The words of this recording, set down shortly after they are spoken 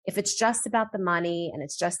If it's just about the money and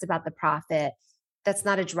it's just about the profit, that's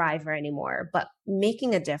not a driver anymore. But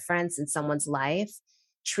making a difference in someone's life,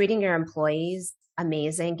 treating your employees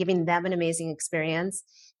amazing, giving them an amazing experience,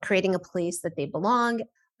 creating a place that they belong,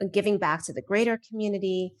 and giving back to the greater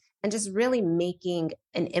community, and just really making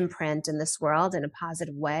an imprint in this world in a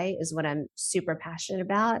positive way is what I'm super passionate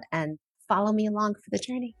about. And follow me along for the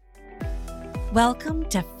journey. Welcome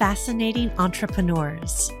to Fascinating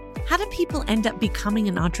Entrepreneurs. How do people end up becoming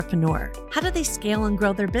an entrepreneur? How do they scale and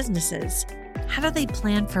grow their businesses? How do they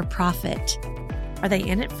plan for profit? Are they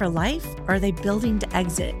in it for life or are they building to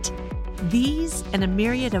exit? These and a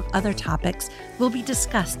myriad of other topics will be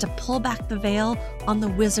discussed to pull back the veil on the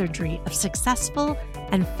wizardry of successful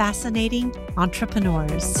and fascinating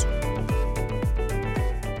entrepreneurs.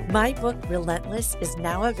 My book, Relentless, is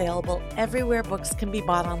now available everywhere books can be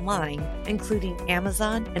bought online, including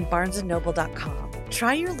Amazon and BarnesandNoble.com.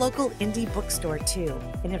 Try your local indie bookstore too,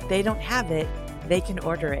 and if they don't have it, they can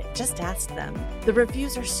order it. Just ask them. The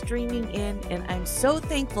reviews are streaming in, and I'm so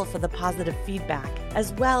thankful for the positive feedback,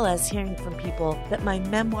 as well as hearing from people that my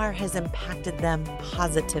memoir has impacted them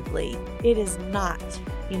positively. It is not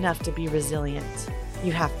enough to be resilient.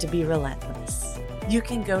 You have to be relentless. You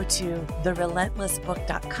can go to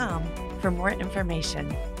therelentlessbook.com for more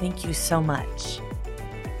information. Thank you so much.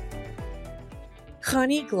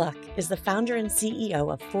 Connie Gluck is the founder and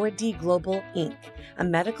CEO of 4D Global Inc., a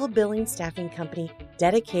medical billing staffing company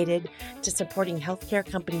dedicated to supporting healthcare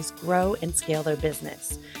companies grow and scale their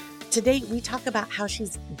business. Today, we talk about how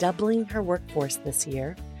she's doubling her workforce this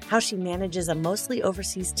year, how she manages a mostly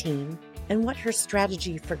overseas team, and what her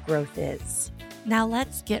strategy for growth is. Now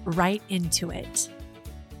let's get right into it.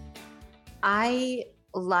 I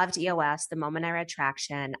loved EOS the moment I read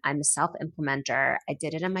Traction. I'm a self-implementer. I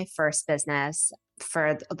did it in my first business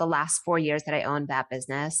for the last 4 years that I owned that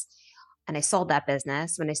business. And I sold that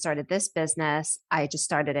business. When I started this business, I just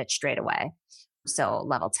started it straight away. So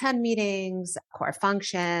level 10 meetings, core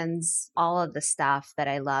functions, all of the stuff that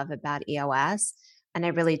I love about EOS. And I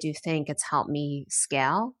really do think it's helped me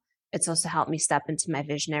scale. It's also helped me step into my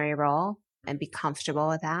visionary role and be comfortable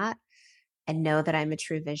with that and know that I'm a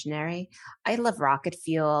true visionary. I love rocket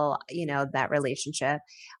fuel, that relationship.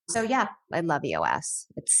 So yeah, I love EOS.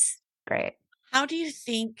 It's great. How do you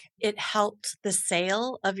think it helped the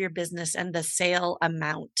sale of your business and the sale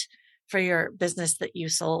amount for your business that you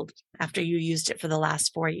sold after you used it for the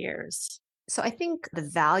last 4 years? So I think the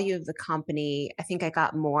value of the company, I think I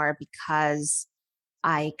got more because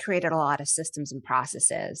I created a lot of systems and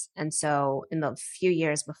processes. And so in the few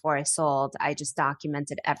years before I sold, I just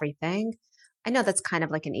documented everything. I know that's kind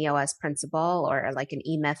of like an EOS principle or like an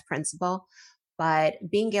E-Myth principle, but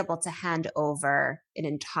being able to hand over an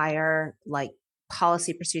entire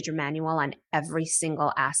policy procedure manual on every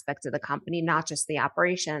single aspect of the company, not just the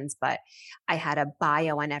operations, but I had a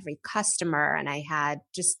bio on every customer and I had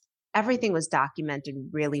just everything was documented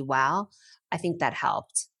really well. I think that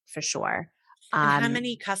helped for sure. And how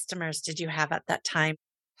many customers did you have at that time?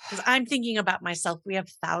 Because I'm thinking about myself. We have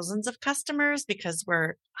thousands of customers because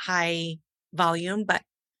we're high volume, but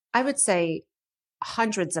I would say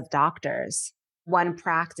hundreds of doctors. One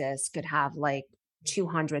practice could have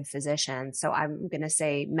 200 physicians. So I'm going to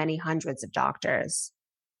say many hundreds of doctors.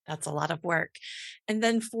 That's a lot of work. And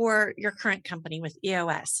then for your current company with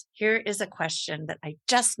EOS, here is a question that I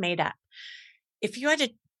just made up. If you had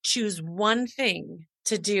to choose one thing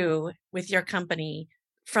to do with your company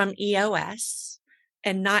from EOS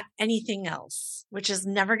and not anything else, which is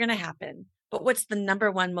never going to happen, but what's the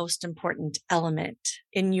number one most important element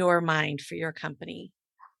in your mind for your company?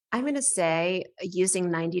 I'm going to say using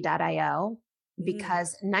 90.io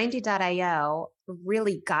because 90.io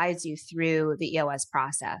really guides you through the EOS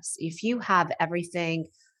process. If you have everything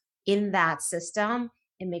in that system,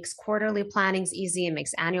 it makes quarterly plannings easy. It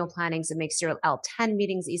makes annual plannings. It makes your L10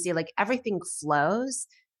 meetings easy. Everything flows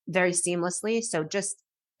very seamlessly. So just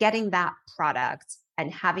getting that product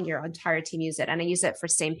and having your entire team use it. And I use it for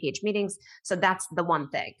same page meetings. So that's the one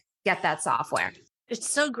thing, get that software. It's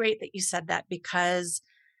so great that you said that because,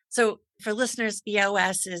 so for listeners,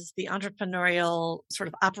 EOS is the entrepreneurial sort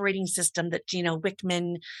of operating system that Gino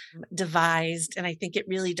Wickman devised. And I think it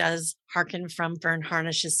really does hearken from Verne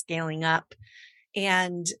Harnish's Scaling Up.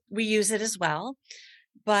 And we use it as well.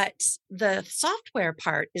 But the software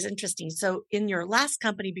part is interesting. So in your last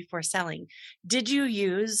company before selling, did you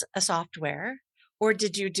use a software or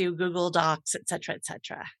did you do Google Docs, et cetera, et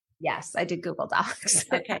cetera? Yes, I did Google Docs.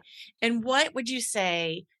 Okay. And what would you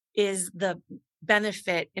say is the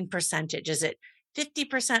benefit in percentage? Is it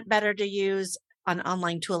 50% better to use an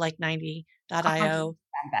online tool like 90.io?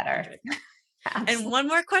 Better. And Absolutely. one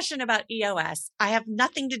more question about EOS. I have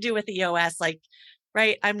nothing to do with EOS, like,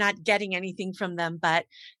 right? I'm not getting anything from them, but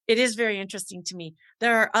it is very interesting to me.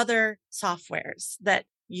 There are other softwares that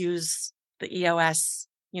use the EOS,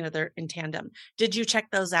 they're in tandem. Did you check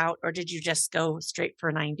those out or did you just go straight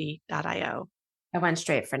for 90.io? I went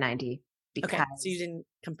straight for 90 Okay. So you because, didn't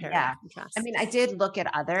compare and yeah. I contrast. mean, I did look at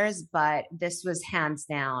others, but this was hands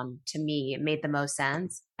down to me. It made the most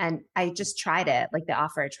sense. And I just tried it, like the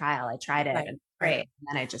offer a trial. I tried it Right. and Right. great. And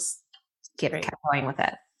then I just kept Great. going with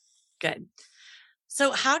it. Good.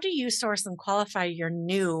 So, how do you source and qualify your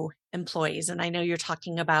new employees? And I know you're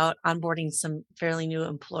talking about onboarding some fairly new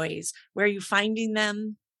employees. Where are you finding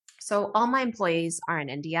them? So all my employees are in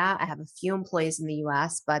India. I have a few employees in the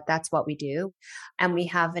US, but that's what we do. And we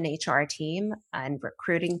have an HR team and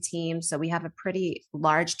recruiting team. So we have a pretty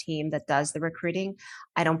large team that does the recruiting.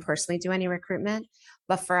 I don't personally do any recruitment,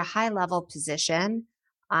 but for a high level position,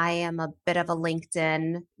 I am a bit of a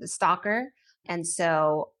LinkedIn stalker. And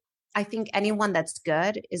so I think anyone that's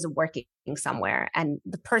good is working somewhere. And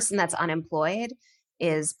the person that's unemployed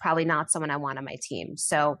is probably not someone I want on my team.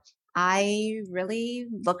 So I really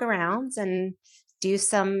look around and do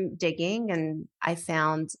some digging, and I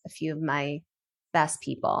found a few of my best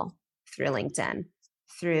people through LinkedIn,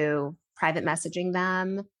 through private messaging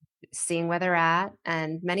them, seeing where they're at.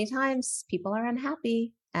 And many times people are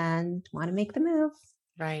unhappy and want to make the move.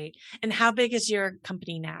 Right. And how big is your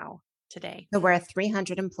company now today? So we're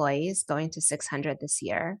 300 employees going to 600 this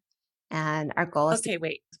year. And our goal is to Okay,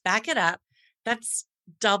 wait, back it up. That's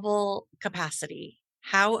double capacity.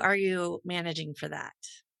 How are you managing for that?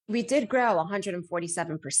 We did grow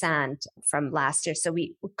 147% from last year. So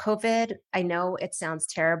COVID, I know it sounds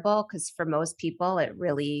terrible because for most people it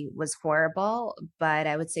really was horrible, but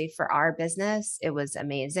I would say for our business, it was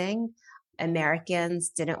amazing. Americans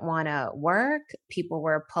didn't want to work. People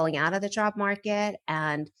were pulling out of the job market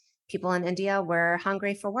and people in India were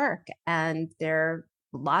hungry for work and there are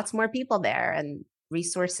lots more people there and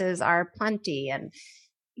resources are plenty. And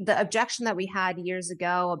the objection that we had years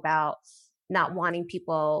ago about not wanting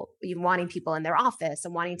people in their office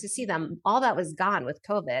and wanting to see them, all that was gone with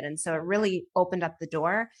COVID. And so it really opened up the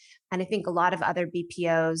door. And I think a lot of other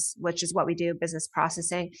BPOs, which is what we do, business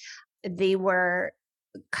processing, they were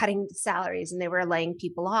cutting salaries and they were laying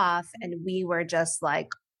people off. And we were just like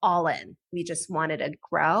all in. We just wanted to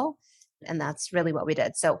grow. And that's really what we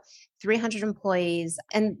did. So 300 employees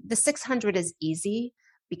and the 600 is easy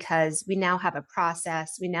because we now have a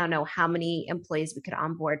process. We now know how many employees we could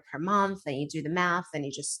onboard per month, and you do the math and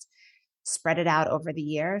you just spread it out over the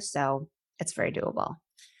year. So it's very doable.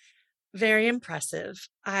 Very impressive.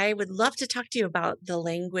 I would love to talk to you about the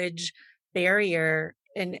language barrier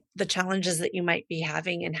and the challenges that you might be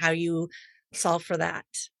having and how you solve for that.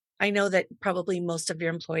 I know that probably most of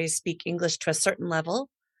your employees speak English to a certain level,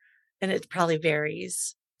 and it probably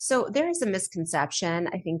varies. So there is a misconception,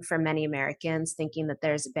 I think, for many Americans thinking that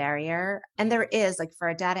there's a barrier. And there is, like for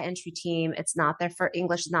a data entry team, it's not their for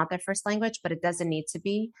English is not their first language, but it doesn't need to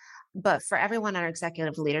be. But for everyone on our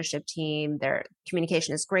executive leadership team, their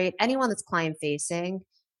communication is great. Anyone that's client facing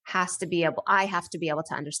I have to be able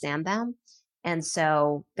to understand them. And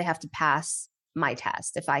so they have to pass my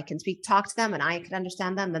test. If I can talk to them and I can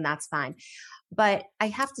understand them, then that's fine. But I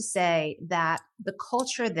have to say that the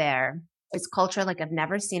culture there is culture like I've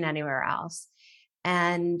never seen anywhere else.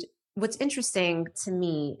 And what's interesting to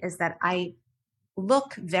me is that I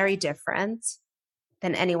look very different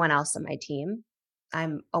than anyone else on my team.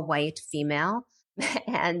 I'm a white female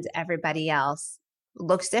and everybody else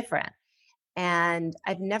looks different. And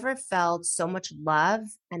I've never felt so much love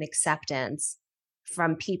and acceptance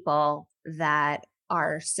from people that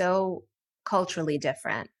are so culturally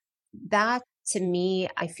different. That to me,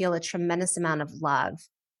 I feel a tremendous amount of love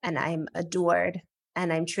and I'm adored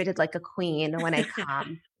and I'm treated like a queen when I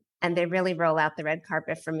come. And they really roll out the red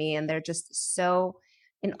carpet for me. And they're just so,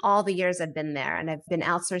 in all the years I've been there, and I've been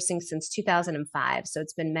outsourcing since 2005. So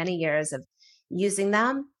it's been many years of using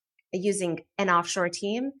them, using an offshore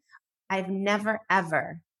team. I've never,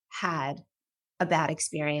 ever had a bad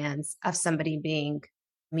experience of somebody being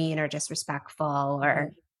mean or disrespectful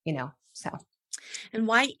or, Mhm. so. And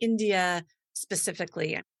why India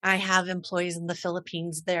specifically? I have employees in the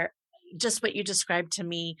Philippines. They're just what you described to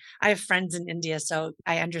me. I have friends in India, so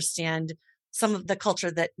I understand some of the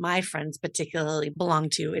culture that my friends particularly belong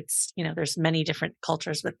to. There's many different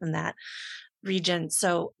cultures within that region.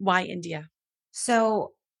 So why India?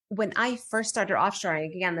 So when I first started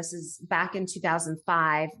offshoring, again, this is back in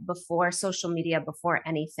 2005, before social media, before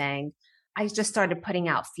anything, I just started putting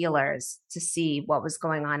out feelers to see what was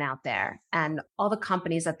going on out there. And all the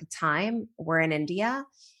companies at the time were in India.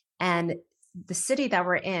 And the city that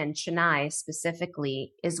we're in, Chennai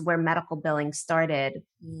specifically, is where medical billing started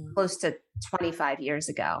Mm. close to 25 years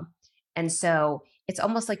ago. And so it's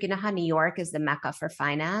almost like, you know how New York is the mecca for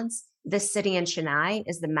finance? This city in Chennai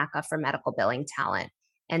is the mecca for medical billing talent.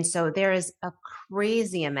 And so there is a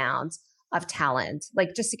crazy amount of talent.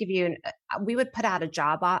 Like just to give you, we would put out a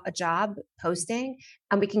job posting,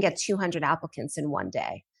 and we can get 200 applicants in one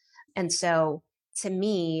day. And so to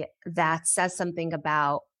me, that says something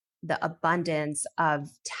about the abundance of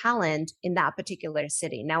talent in that particular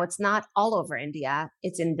city. Now, it's not all over India,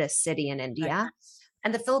 it's in this city in Right. India.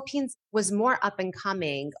 And the Philippines was more up and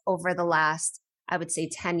coming over the last, I would say,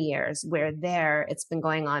 10 years, where there it's been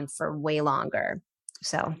going on for way longer.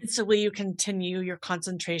 So, And so will you continue your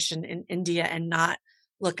concentration in India and not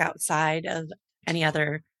look outside of any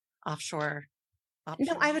other offshore no, I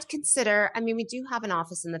options? would consider, I mean, we do have an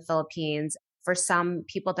office in the Philippines for some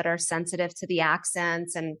people that are sensitive to the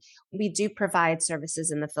accents, and we do provide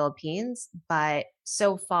services in the Philippines. But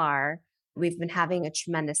so far, we've been having a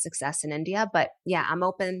tremendous success in India. But yeah, I'm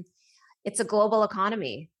open. It's a global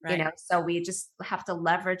economy, Right. so we just have to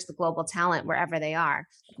leverage the global talent wherever they are.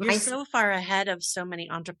 You're My, so far ahead of so many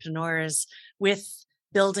entrepreneurs with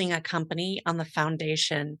building a company on the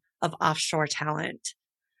foundation of offshore talent.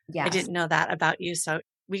 I yes. didn't know that about you. So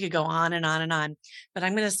we could go on and on and on, but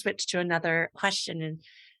I'm going to switch to another question. And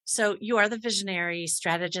so you are the visionary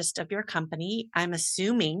strategist of your company. I'm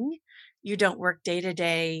assuming you don't work day to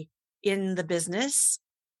day in the business.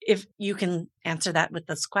 If you can answer that with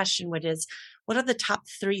this question, which is, what are the top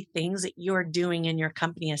three things that you're doing in your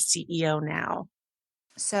company as CEO now?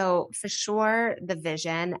 So, for sure, the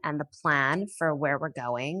vision and the plan for where we're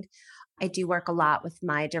going. I do work a lot with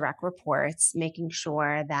my direct reports, making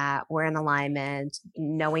sure that we're in alignment,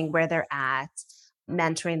 knowing where they're at,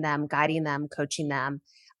 mentoring them, guiding them, coaching them.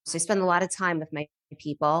 So, I spend a lot of time with my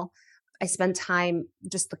people. I spend time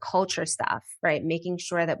just the culture stuff, right? Making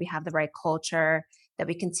sure that we have the right culture, that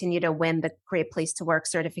we continue to win the Great Place to Work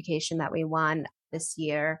certification that we won this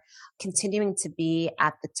year, continuing to be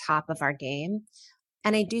at the top of our game.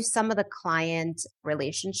 And I do some of the client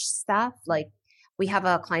relationship stuff. Like we have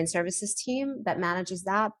a client services team that manages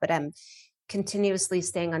that, but I'm continuously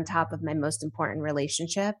staying on top of my most important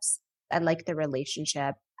relationships. I like the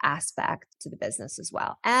relationship aspect to the business as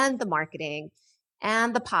well, and the marketing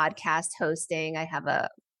and the podcast hosting. I have a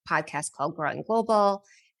podcast called Growing Global,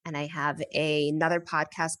 and I have another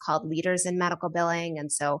podcast called Leaders in Medical Billing.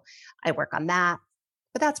 And so I work on that.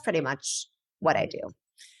 But that's pretty much what I do.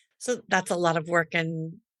 So that's a lot of work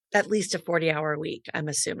and at least a 40-hour week, I'm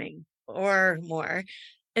assuming, or more.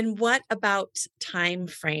 And what about time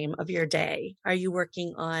frame of your day? Are you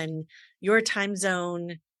working on your time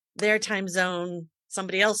zone, their time zone,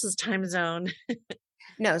 somebody else's time zone?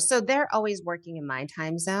 No, so they're always working in my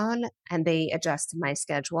time zone and they adjust to my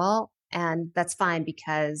schedule. And that's fine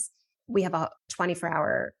because we have a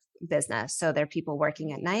 24-hour business. So there are people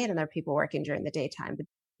working at night and there are people working during the daytime. But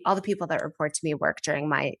all the people that report to me work during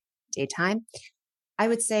my daytime. I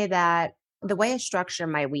would say that the way I structure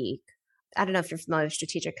my week, I don't know if you're familiar with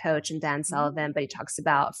Strategic Coach and Dan Sullivan, but he talks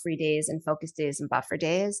about free days and focus days and buffer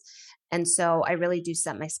days. And so I really do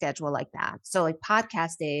set my schedule like that. So like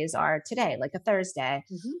podcast days are today, like a Thursday,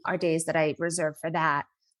 Mhm. are days that I reserve for that.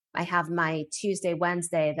 I have my Tuesday,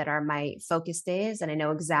 Wednesday that are my focus days, and I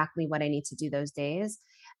know exactly what I need to do those days.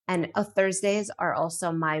 And Thursdays are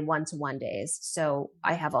also my one-to-one days. So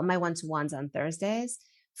I have all my one-to-ones on Thursdays.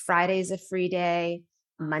 Friday is a free day.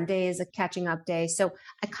 Monday is a catching up day. So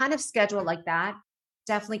I kind of schedule like that.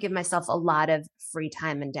 Definitely give myself a lot of free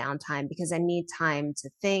time and downtime because I need time to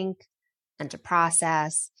think and to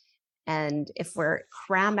process. And if we're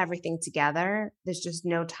cram everything together, there's just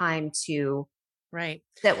no time to Right.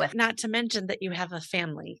 sit with. Not to mention that you have a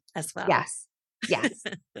family as well. Yes. Yes.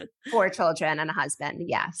 4 children and a husband.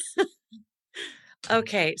 Yes.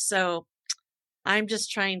 Okay, so I'm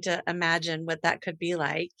just trying to imagine what that could be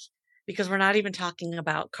like because we're not even talking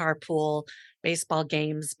about carpool, baseball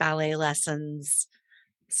games, ballet lessons.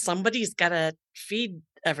 Somebody's got to feed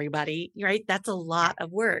everybody, right? That's a lot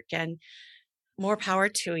of work and more power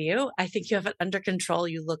to you. I think you have it under control.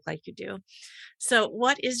 You look like you do. So,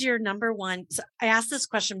 what is your number one? So I asked this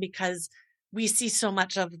question because we see so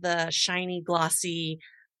much of the shiny, glossy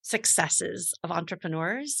successes of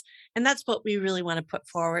entrepreneurs. And that's what we really want to put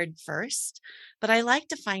forward first. But I like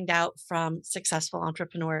to find out from successful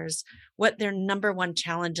entrepreneurs what their number one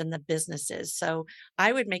challenge in the business is. So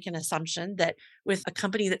I would make an assumption that with a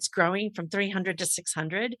company that's growing from 300 to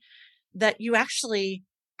 600, that you actually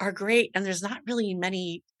are great and there's not really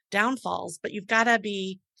many downfalls, but you've got to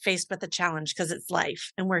be faced with a challenge because it's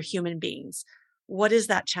life and we're human beings. What is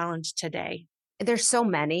that challenge today? There's so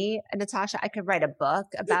many, Natasha. I could write a book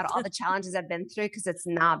about all the challenges I've been through because it's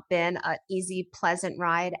not been an easy, pleasant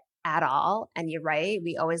ride at all. And you're right.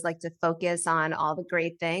 We always like to focus on all the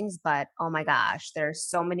great things, but oh my gosh, there's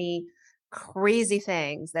so many crazy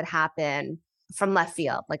things that happen from left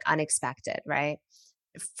field, like unexpected, right?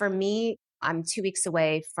 For me, I'm 2 weeks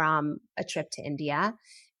away from a trip to India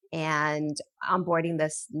and onboarding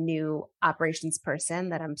this new operations person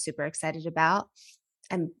that I'm super excited about.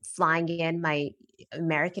 I'm flying in my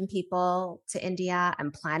American people to India.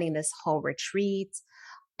 I'm planning this whole retreat.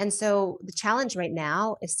 And so the challenge right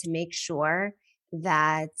now is to make sure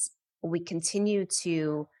that we continue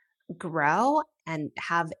to grow and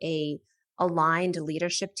have a aligned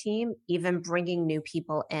leadership team, even bringing new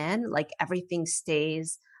people in, like everything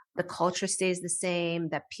stays, the culture stays the same,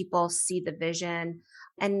 that people see the vision.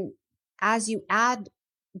 And as you add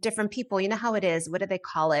different people, you know how it is. What do they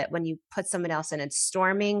call it when you put someone else in? It's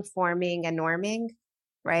storming, forming, and norming,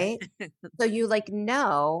 right? So you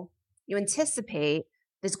you anticipate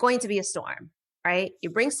there's going to be a storm, right? You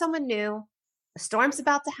bring someone new, a storm's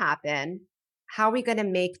about to happen. How are we going to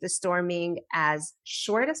make the storming as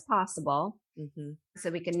short as possible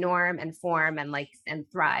so we can norm and form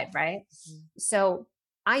and thrive, right? So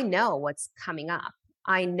I know what's coming up.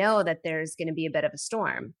 I know that there's going to be a bit of a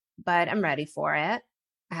storm, but I'm ready for it.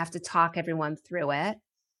 I have to talk everyone through it.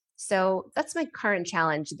 So that's my current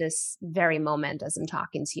challenge this very moment as I'm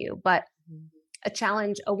talking to you. But a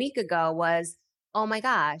challenge a week ago was, oh my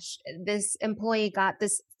gosh, this employee got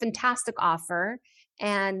this fantastic offer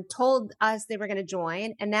and told us they were going to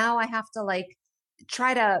join. And now I have to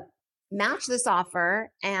try to match this offer.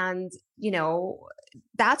 And,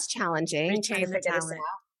 that's challenging. Trying to Retain the figure this talent.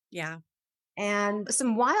 out. Yeah. And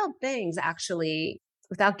some wild things, actually,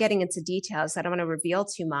 without getting into details, I don't want to reveal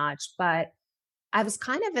too much, but I was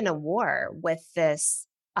kind of in a war with this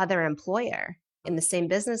other employer in the same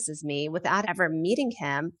business as me without ever meeting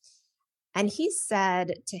him. And he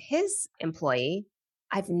said to his employee,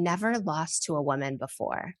 I've never lost to a woman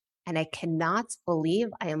before, and I cannot believe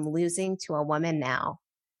I am losing to a woman now.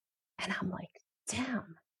 And I'm like,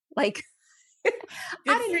 damn, like, I Good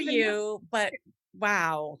didn't for even know. you, but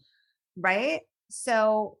wow. Right?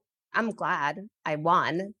 So I'm glad I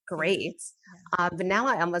won. Great. But now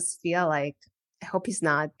I almost feel like I hope he's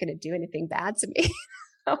not going to do anything bad to me.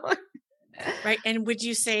 Right. And would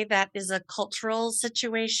you say that is a cultural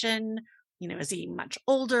situation? Is he much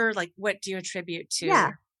older? Like, what do you attribute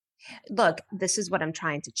Yeah. to? Look, this is what I'm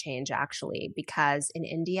trying to change actually, because in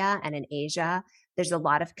India and in Asia, there's a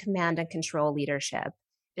lot of command and control leadership.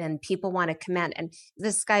 And people want to command. And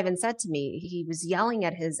this guy even said to me, he was yelling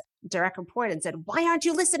at his direct report and said, why aren't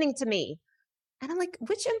you listening to me? And I'm like,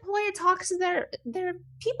 which employer talks to their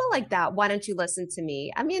people like that? Why don't you listen to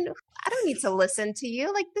me? I mean, I don't need to listen to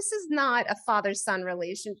you. Like, this is not a father-son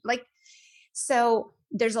relation. So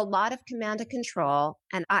there's a lot of command and control,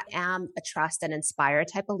 and I am a trust and inspire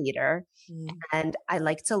type of leader. And I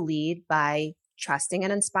like to lead by trusting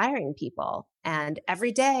and inspiring people. And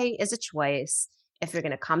every day is a choice if you're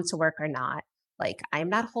going to come to work or not. Like, I'm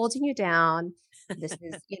not holding you down. This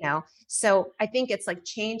is, so I think it's like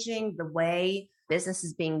changing the way business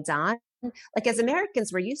is being done. Like, as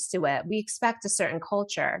Americans, we're used to it. We expect a certain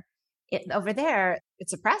culture. Over there,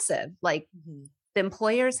 it's oppressive. Like, the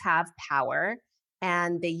employers have power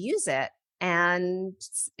and they use it, and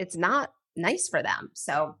it's not nice for them.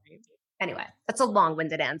 So anyway, that's a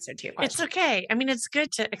long-winded answer to your question. It's okay. I mean, it's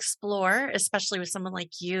good to explore, especially with someone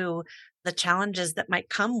like you, the challenges that might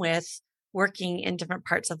come with working in different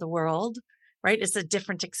parts of the world, right? It's a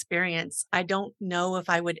different experience. I don't know if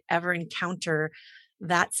I would ever encounter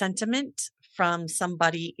that sentiment from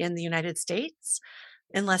somebody in the United States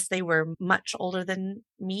unless they were much older than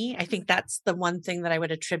me. I think that's the one thing that I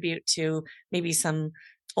would attribute to maybe some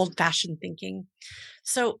old fashioned thinking.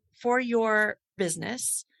 So for your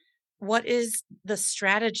business, what is the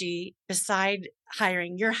strategy beside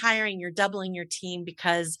hiring? You're hiring, you're doubling your team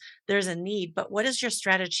because there's a need, but what is your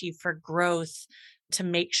strategy for growth to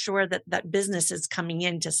make sure that that business is coming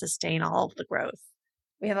in to sustain all of the growth?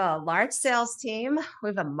 We have a large sales team. We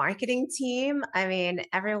have a marketing team. I mean,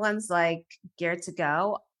 everyone's like geared to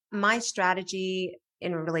go. My strategy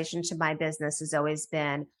in relation to my business has always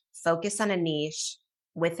been focus on a niche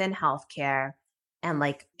within healthcare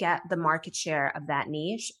and get the market share of that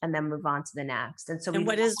niche and then move on to the next. And so And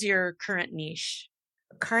what is your current niche?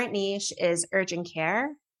 Current niche is urgent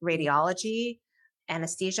care, radiology,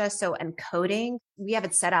 anesthesia. So, and coding, we have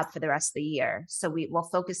it set up for the rest of the year. So we will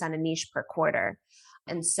focus on a niche per quarter.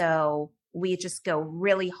 And so we just go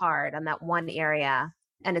really hard on that one area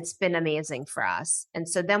And it's been amazing for us. And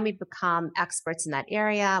so then we become experts in that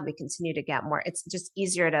area. We continue to get more, it's just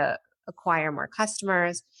easier to acquire more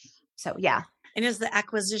customers. So yeah. And is the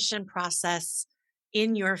acquisition process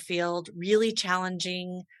in your field really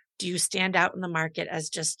challenging? Do you stand out in the market as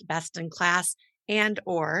just best in class? And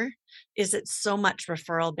or is it so much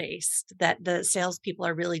referral based that the salespeople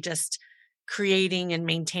are really just creating and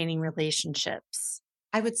maintaining relationships?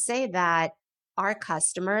 I would say that our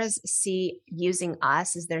customers see using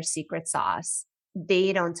us as their secret sauce.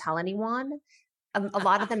 They don't tell anyone. A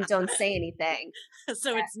lot of them don't say anything.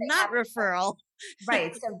 So it's They not have referral.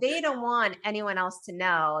 right. So they don't want anyone else to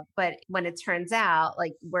know. But when it turns out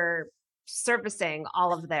like we're servicing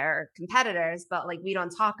all of their competitors, but like we don't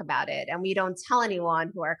talk about it and we don't tell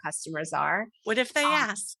anyone who our customers are. What if they Um,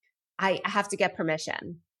 ask? I have to get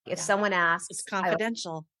permission. If Yeah, someone it's asks, I will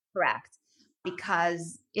confidential. correct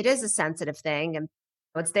because it is a sensitive thing and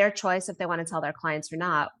it's their choice if they want to tell their clients or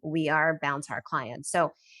not. We are bound to our clients.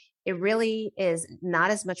 So it really is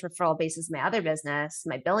not as much referral based as my other business,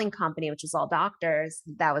 my billing company, which is all doctors.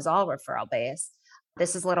 That was all referral based.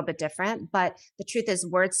 This is a little bit different, but the truth is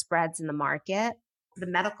word spreads in the market. The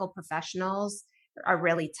medical professionals are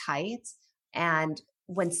really tight. And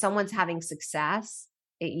when someone's having success,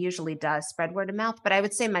 it usually does spread word of mouth. But I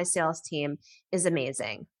would say my sales team is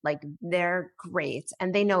amazing. Like they're great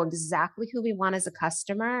and they know exactly who we want as a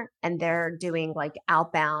customer. And they're doing like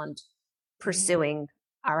outbound Mhm. pursuing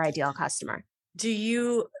our ideal customer. Do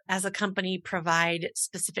you, as a company, provide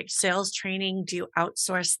specific sales training? Do you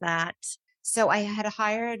outsource that? So I had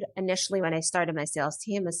hired initially when I started my sales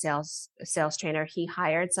team, a sales trainer. He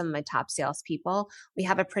hired some of my top salespeople. We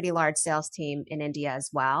have a pretty large sales team in India as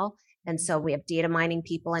well. And so we have data mining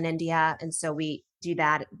people in India. And so we do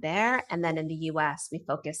that there. And then in the US, we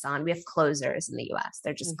have closers in the US.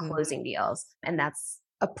 They're just Mhm. closing deals. And that's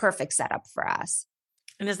a perfect setup for us.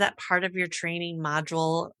 And is that part of your training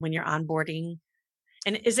module when you're onboarding?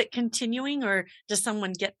 And is it continuing or does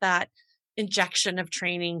someone get that injection of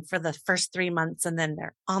training for the first 3 months and then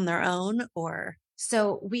they're on their own or?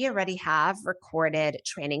 So we already have recorded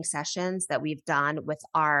training sessions that we've done with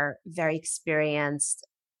our very experienced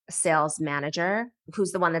sales manager,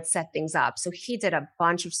 who's the one that set things up. So he did a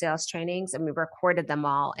bunch of sales trainings and we recorded them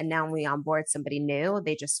all. And now when we onboard somebody new,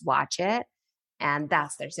 they just watch it and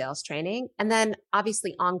that's their sales training. And then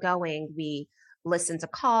obviously ongoing, we listen to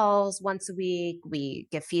calls once a week. We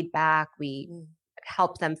give feedback. We Mm.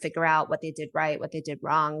 help them figure out what they did right, what they did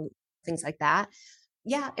wrong, things like that.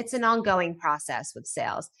 Yeah, it's an ongoing process with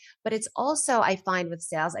sales. But it's also, I find with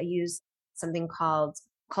sales, I use something called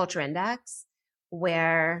Culture Index,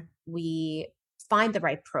 where we find the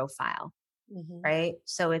right profile, Mhm. right?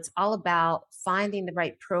 So it's all about finding the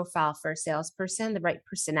right profile for a salesperson, the right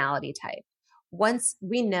personality type. Once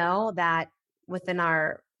we know that within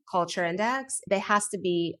our Culture Index, there has to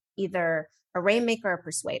be either a rainmaker or a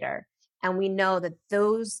persuader. And we know that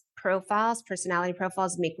those profiles, personality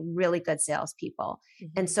profiles, make really good salespeople.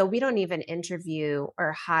 And Mhm. so we don't even interview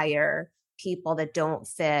or hire people that don't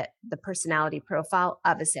fit the personality profile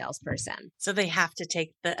of a salesperson. So they have to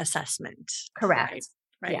take the assessment. Right. Correct.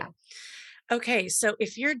 Right. Yeah. Okay. So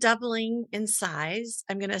if you're doubling in size,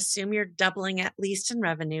 I'm going to assume you're doubling at least in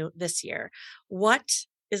revenue this year. What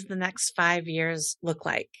is the next 5 years look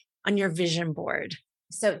like on your vision board?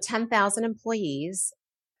 So 10,000 employees.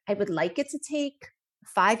 I would like it to take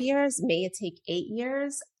 5 years. May it take 8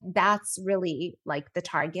 years? That's really like the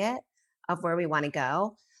target of where we want to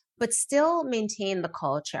go, but still maintain the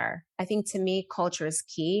culture. I think to me, culture is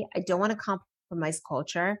key. I don't want to compromise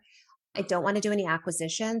culture. I don't want to do any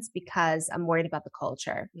acquisitions because I'm worried about the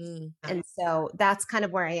culture. Mm. And so that's kind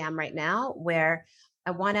of where I am right now, where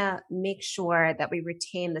I want to make sure that we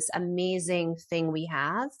retain this amazing thing we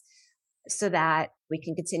have so that we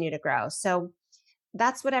can continue to grow. So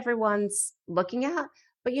that's what everyone's looking at.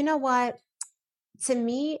 But you know what? To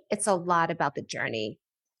me, it's a lot about the journey.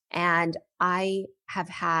 And I have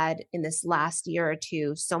had in this last year or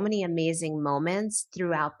two so many amazing moments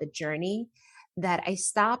throughout the journey that I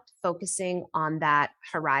stopped focusing on that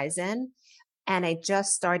horizon and I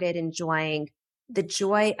just started enjoying the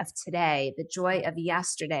joy of today, the joy of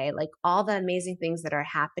yesterday, like all the amazing things that are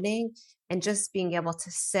happening and just being able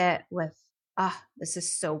to sit with, oh, this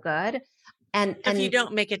is so good. If you And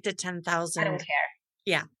don't make it to I don't 10,000, care.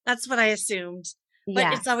 yeah, that's what I assumed. But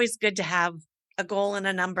Yeah. it's always good to have a goal and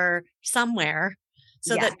a number somewhere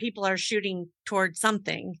so Yes. that people are shooting towards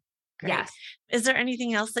something. Great. Yes. Is there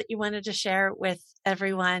anything else that you wanted to share with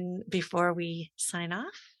everyone before we sign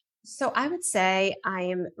off? So I would say I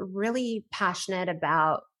am really passionate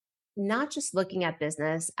about not just looking at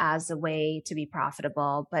business as a way to be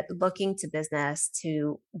profitable, but looking to business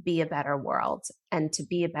to be a better world and to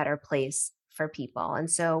be a better place for people. And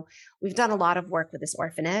so we've done a lot of work with this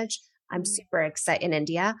orphanage. I'm super excited in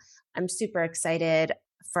India. I'm super excited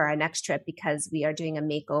for our next trip because we are doing a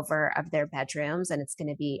makeover of their bedrooms and it's going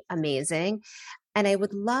to be amazing. And I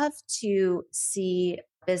would love to see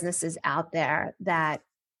businesses out there that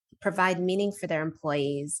provide meaning for their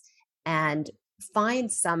employees and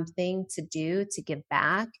find something to do to give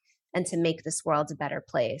back and to make this world a better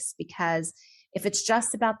place. Because if it's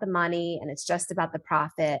just about the money and it's just about the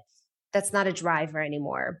profit, that's not a driver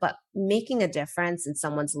anymore. But making a difference in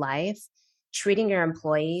someone's life, treating your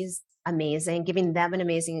employees amazing, giving them an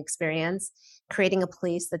amazing experience, creating a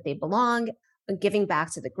place that they belong, and giving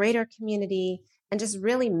back to the greater community, and just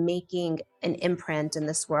really making an imprint in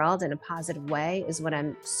this world in a positive way is what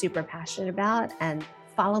I'm super passionate about. And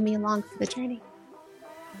follow me along for the journey.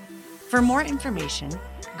 For more information,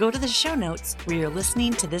 go to the show notes where you're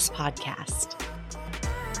listening to this podcast.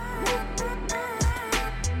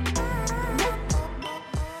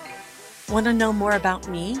 Want to know more about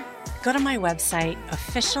me? Go to my website,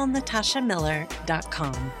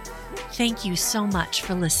 officialnatashamiller.com. Thank you so much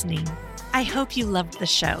for listening. I hope you loved the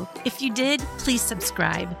show. If you did, please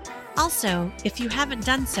subscribe. Also, if you haven't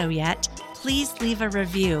done so yet, please leave a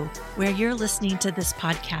review where you're listening to this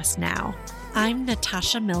podcast now. I'm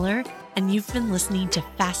Natasha Miller, and you've been listening to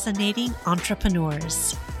Fascinating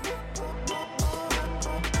Entrepreneurs.